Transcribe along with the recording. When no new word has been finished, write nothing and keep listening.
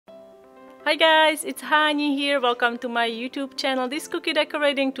Hi guys, it's Hani here. Welcome to my YouTube channel. This cookie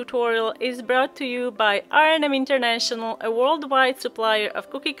decorating tutorial is brought to you by IRMA International, a worldwide supplier of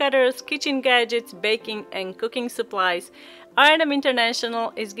cookie cutters, kitchen gadgets, baking and cooking supplies. IRMA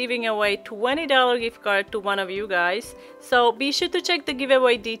International is giving away $20 gift card to one of you guys, so be sure to check the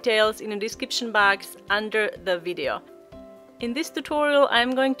giveaway details in the description box under the video. In this tutorial,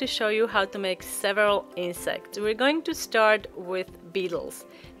 I'm going to show you how to make several insects. We're going to start with beetles.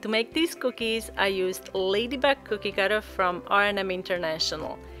 To make these cookies, I used Ladybug cookie cutter from IRMA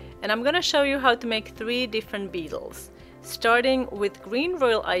International. And I'm going to show you how to make 3 different beetles. Starting with green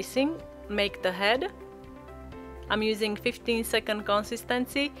royal icing, make the head. I'm using 15-second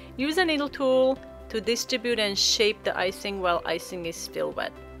consistency. Use a needle tool to distribute and shape the icing while icing is still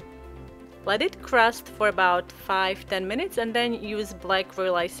wet. Let it crust for about 5-10 minutes and then use black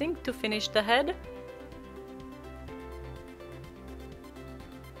royal icing to finish the head.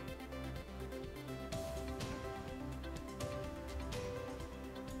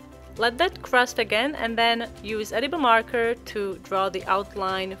 Let that crust again and then use edible marker to draw the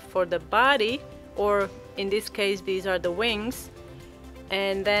outline for the body, or in this case these are the wings,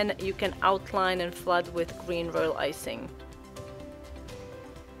 and then you can outline and flood with green royal icing.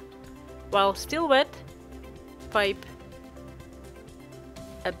 While still wet, pipe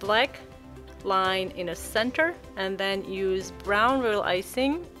a black line in the center and then use brown royal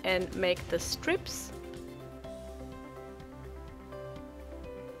icing and make the strips.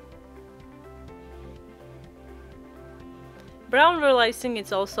 Brown royal icing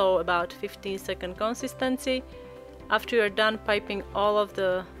is also about 15-second consistency. After you're done piping all of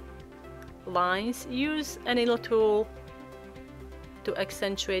the lines, use a needle tool to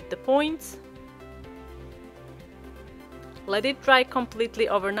accentuate the points. Let it dry completely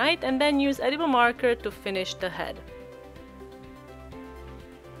overnight and then use edible marker to finish the head.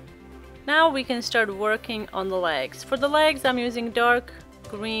 Now we can start working on the legs. For the legs, I'm using dark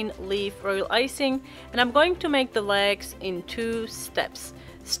green leaf royal icing, and I'm going to make the legs in 2 steps,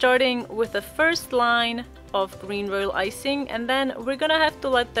 starting with the first line of green royal icing, and then we're gonna have to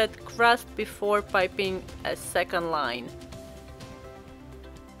let that crust before piping a second line.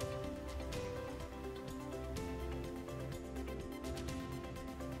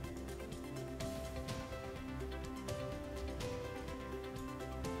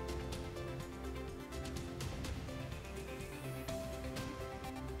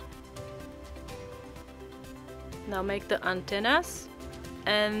 Now make the antennas,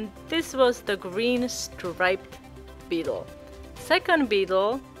 and this was the green striped beetle. Second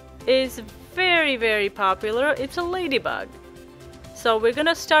beetle is very popular. It's a ladybug. So we're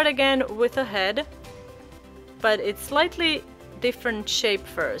gonna start again with a head, but it's slightly different shape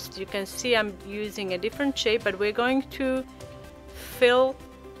first. You can see I'm using a different shape, but we're going to fill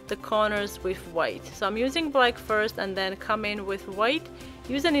the corners with white. So I'm using black first and then come in with white.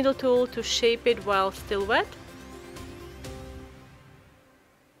 Use a needle tool to shape it while still wet.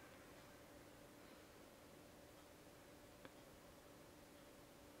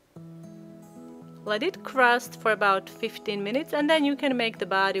 Let it crust for about 15 minutes and then you can make the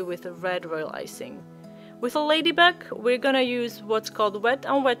body with a red royal icing. With a ladybug, we're gonna use what's called wet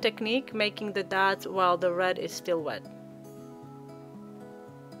on wet technique, making the dots while the red is still wet.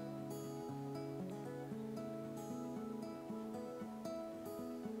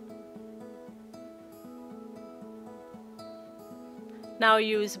 Now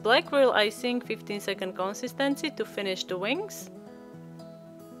use black royal icing, 15-second consistency to finish the wings.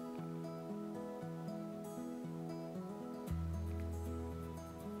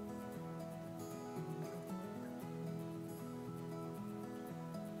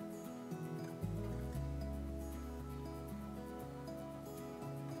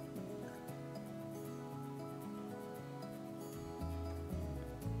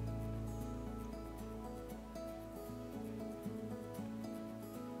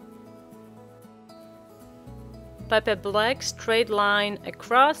 Pipe a black straight line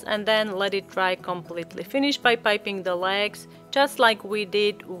across and then let it dry completely. Finish by piping the legs, just like we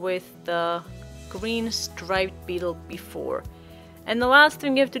did with the green striped beetle before. And the last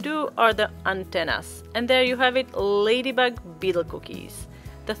thing you have to do are the antennas. And there you have it, ladybug beetle cookies.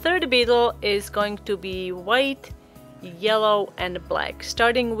 The third beetle is going to be white, yellow and black.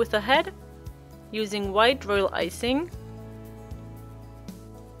 Starting with the head, using white royal icing.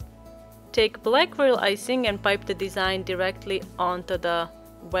 Take black royal icing and pipe the design directly onto the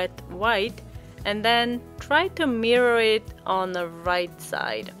wet white, and then try to mirror it on the right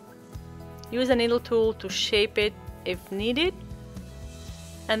side. Use a needle tool to shape it if needed,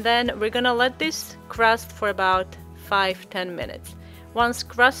 and then we're gonna let this crust for about 5-10 minutes. Once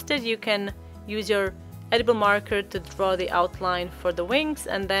crusted, you can use your edible marker to draw the outline for the wings,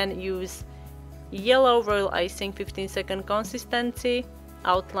 and then use yellow royal icing 15-second consistency,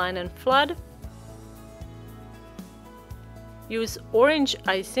 outline and flood. Use orange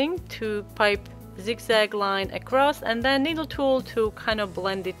icing to pipe zigzag line across, and then needle tool to kind of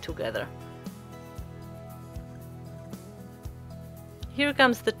blend it together. Here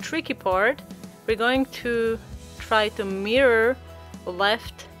comes the tricky part. We're going to try to mirror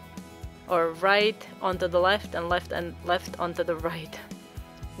left or right onto the left and left onto the right,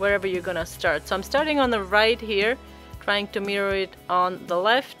 wherever you're gonna start. So I'm starting on the right here, trying to mirror it on the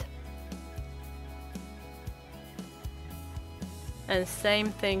left. And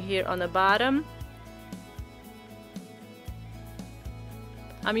same thing here on the bottom.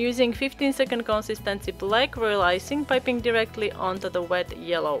 I'm using 15-second consistency black royal icing, piping directly onto the wet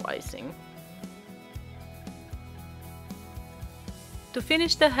yellow icing. To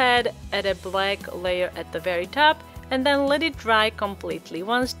finish the head, add a black layer at the very top and then let it dry completely.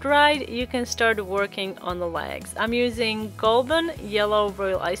 Once dried, you can start working on the legs. I'm using golden yellow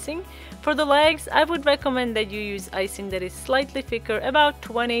royal icing. For the legs, I would recommend that you use icing that is slightly thicker, about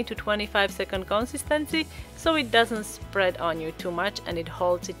 20 to 25 second consistency, so it doesn't spread on you too much and it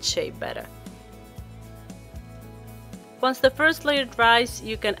holds its shape better. Once the first layer dries,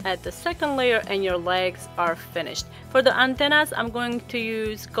 you can add the second layer and your legs are finished. For the antennas, I'm going to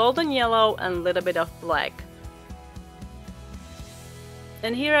use golden yellow and a little bit of black.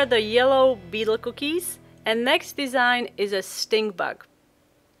 And here are the yellow beetle cookies. And next design is a stink bug.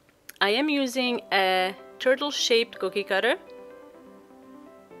 I am using a turtle-shaped cookie cutter.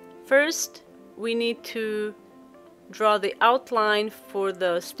 First, we need to draw the outline for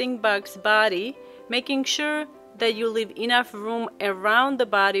the stink bug's body, making sure that you leave enough room around the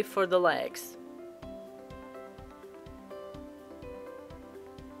body for the legs.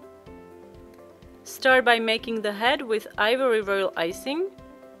 Start by making the head with ivory royal icing.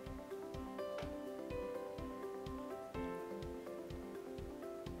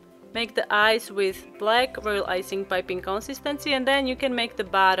 Make the eyes with black royal icing piping consistency, and then you can make the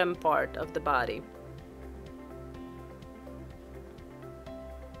bottom part of the body.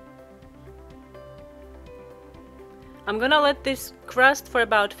 I'm gonna let this crust for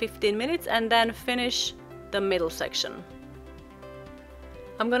about 15 minutes and then finish the middle section.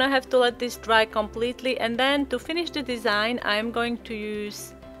 I'm gonna have to let this dry completely, and then to finish the design I'm going to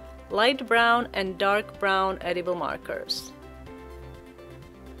use light brown and dark brown edible markers.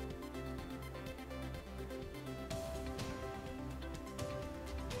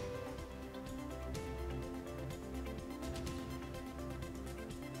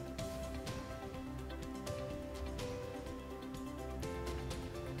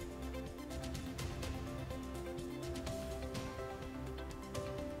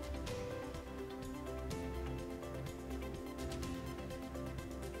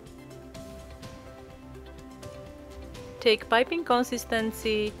 Take piping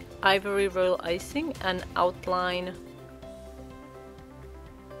consistency ivory royal icing and outline .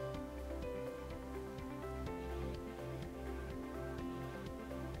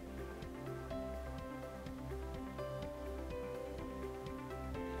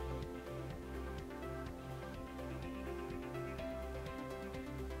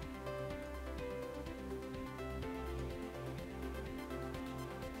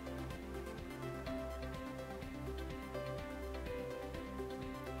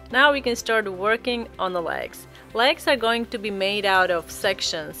 Now we can start working on the legs. Legs are going to be made out of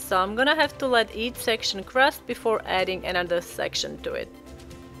sections, so I'm gonna have to let each section crust before adding another section to it.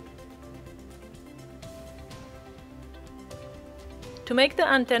 To make the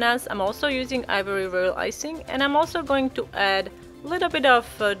antennas, I'm also using ivory royal icing, and I'm also going to add a little bit of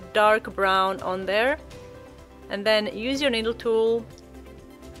dark brown on there, and then use your needle tool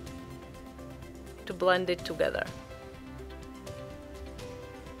to blend it together.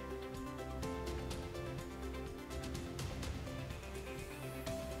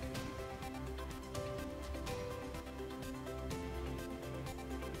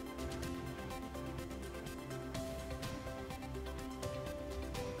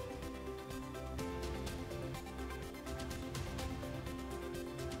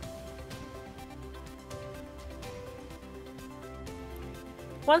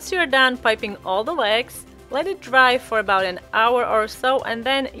 Once you're done piping all the legs, let it dry for about an hour or so, and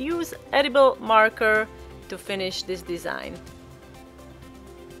then use edible marker to finish this design.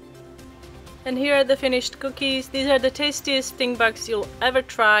 And here are the finished cookies. These are the tastiest stink bugs you'll ever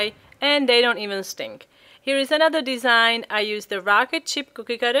try, and they don't even stink. Here is another design. I used the rocket chip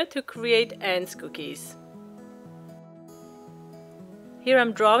cookie cutter to create ants cookies. Here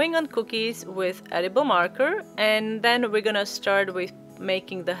I'm drawing on cookies with edible marker, and then we're gonna start with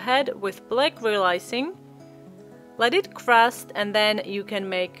making the head with black royal icing. Let it crust, and then you can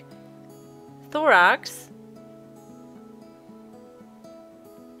make thorax.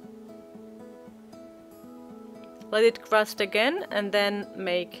 Let it crust again, and then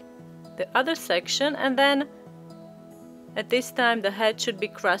make the other section, and then at this time the head should be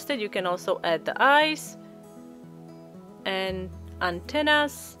crusted. You can also add the eyes and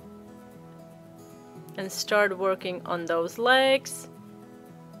antennas and start working on those legs.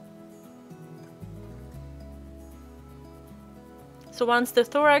 So once the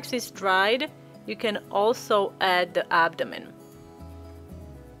thorax is dried, you can also add the abdomen.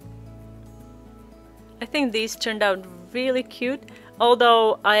 I think these turned out really cute,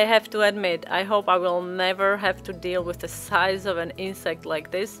 although I have to admit, I hope I will never have to deal with the size of an insect like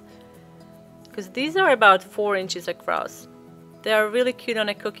this, because these are about 4 inches across. They are really cute on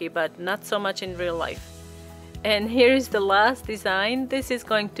a cookie, but not so much in real life. And here is the last design. This is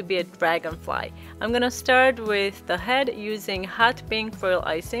going to be a dragonfly. I'm gonna start with the head using hot pink royal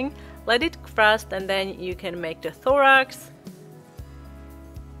icing. Let it crust, and then you can make the thorax.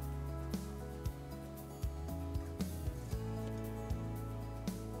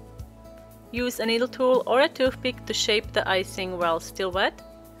 Use a needle tool or a toothpick to shape the icing while still wet.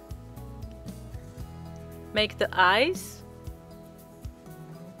 Make the eyes.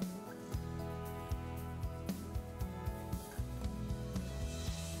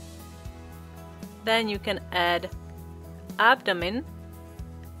 Then you can add abdomen.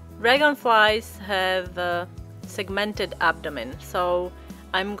 Dragonflies have a segmented abdomen, so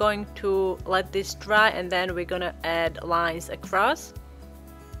I'm going to let this dry, and then we're gonna add lines across.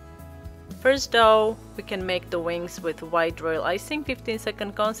 First though, we can make the wings with white royal icing,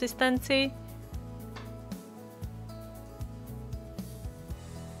 15-second consistency.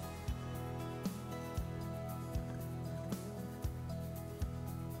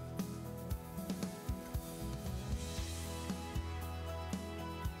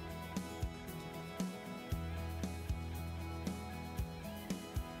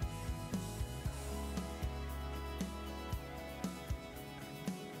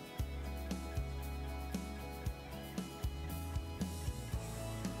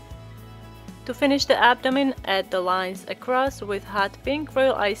 To finish the abdomen, add the lines across with hot pink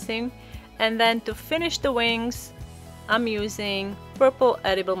royal icing, and then to finish the wings, I'm using purple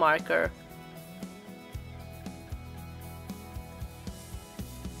edible marker.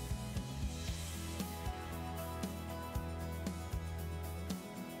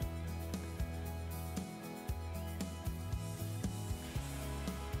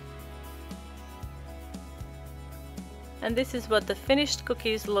 And this is what the finished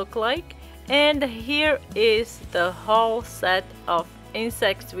cookies look like. And here is the whole set of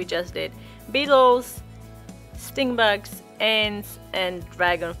insects we just did. Beetles, sting bugs, ants, and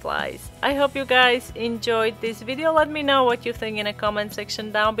dragonflies. I hope you guys enjoyed this video. Let me know what you think in a comment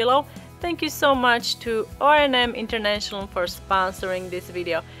section down below. Thank you so much to R&M International for sponsoring this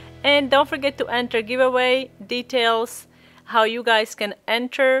video. And don't forget to enter giveaway. Details how you guys can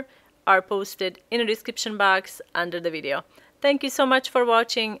enter are posted in the description box under the video. Thank you so much for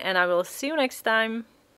watching, and I will see you next time.